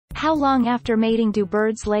How long after mating do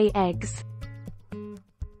birds lay eggs?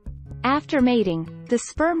 After mating, the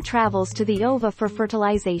sperm travels to the ova for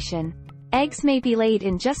fertilization. Eggs may be laid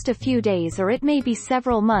in just a few days, or it may be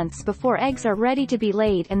several months before eggs are ready to be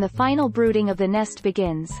laid and the final brooding of the nest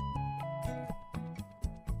begins.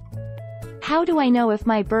 How do I know if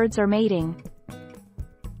my birds are mating?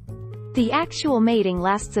 The actual mating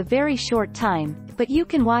lasts a very short time, but you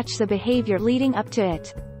can watch the behavior leading up to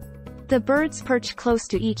it. The birds perch close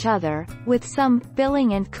to each other, with some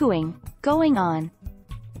billing and cooing going on.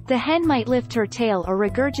 The hen might lift her tail or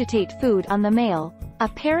regurgitate food on the male, a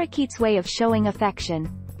parakeet's way of showing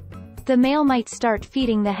affection. The male might start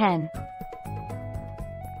feeding the hen.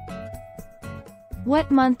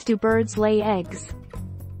 What month do birds lay eggs?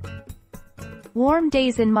 Warm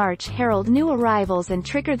days in March herald new arrivals and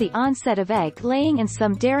trigger the onset of egg-laying in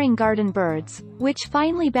some daring garden birds, which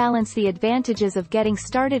finally balance the advantages of getting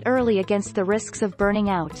started early against the risks of burning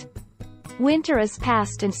out. Winter is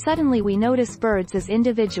past and suddenly we notice birds as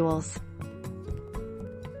individuals.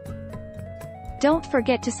 Don't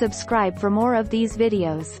forget to subscribe for more of these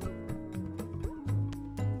videos.